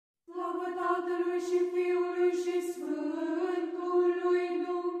Tatălui și Fiului și Sfântului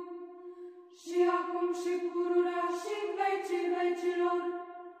Duh, și acum și pururea și în vecii vecilor.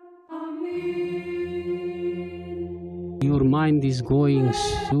 Amin. Your mind is going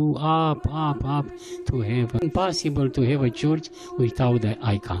so up, up, up to heaven. Impossible to have a church without the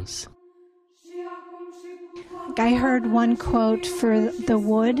icons. I heard one quote for the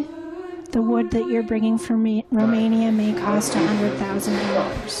wood. The wood that you're bringing from Romania may cost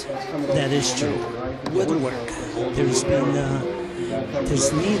 $100,000. That is true. Woodwork. There's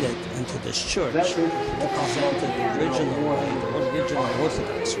needed into this church to present the original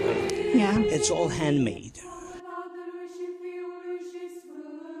Orthodox way. Yeah. It's all handmade.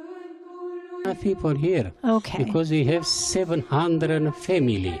 People here. Okay. Because we have 700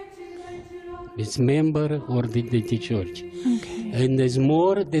 family. It's member or the church. Okay. And there's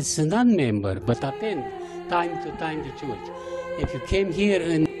more that's non-member, but attend time to time the church. If you came here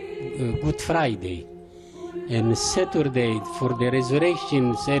on Good Friday and Saturday for the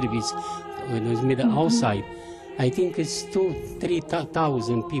resurrection service, when it was made outside, I think it's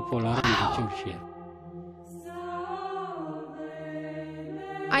 2,000-3,000 people around the church here.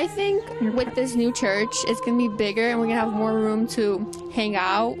 I think with this new church, it's going to be bigger and we're going to have more room to hang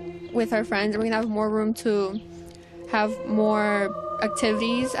out with our friends, and we're going to have more room to have more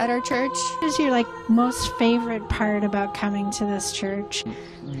activities at our church. What is your most favorite part about coming to this church?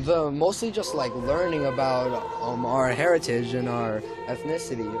 Mostly just learning about our heritage and our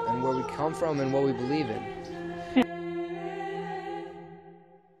ethnicity and where we come from and what we believe in.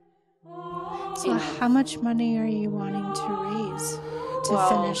 So how much money are you wanting to raise to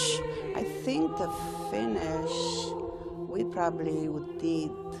finish? I think to finish, we probably would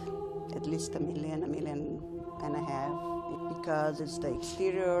need at least $1 million, $1.5 million, because it's the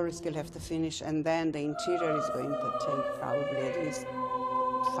exterior we still have to finish, and then the interior is going to take probably at least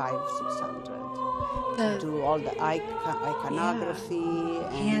 $500-600 to do all the iconography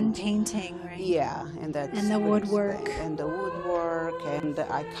and hand painting, right? Yeah, and the woodwork and the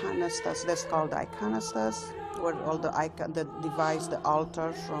iconostas. That's called the iconostas, where all the device, the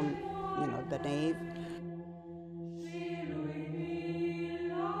altar from the nave.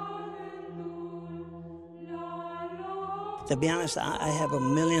 To be honest, I have a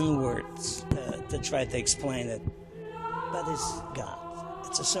million words to try to explain it, but it's God.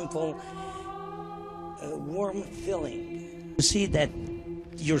 It's a simple, warm feeling. You see that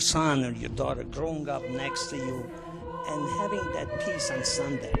your son or your daughter growing up next to you and having that peace on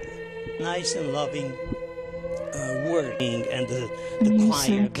Sunday, nice and loving wording and the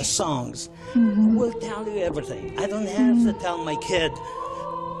choir, the songs, will tell you everything. I don't have to tell my kid,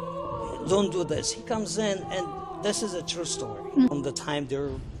 don't do this. He comes in, and this is a true story. From the time they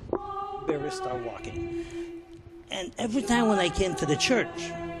barely start walking. And every time when I came to the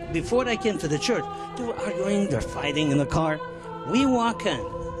church, before I came to the church, they were arguing, they're fighting in the car. We walk in,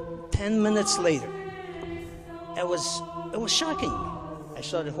 10 minutes later. It was shocking. I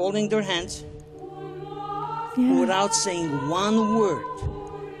started holding their hands without saying one word.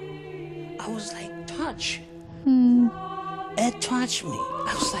 I was touched. It touched me.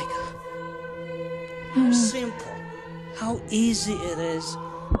 I was how simple, how easy it is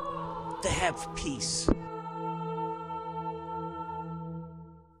to have peace.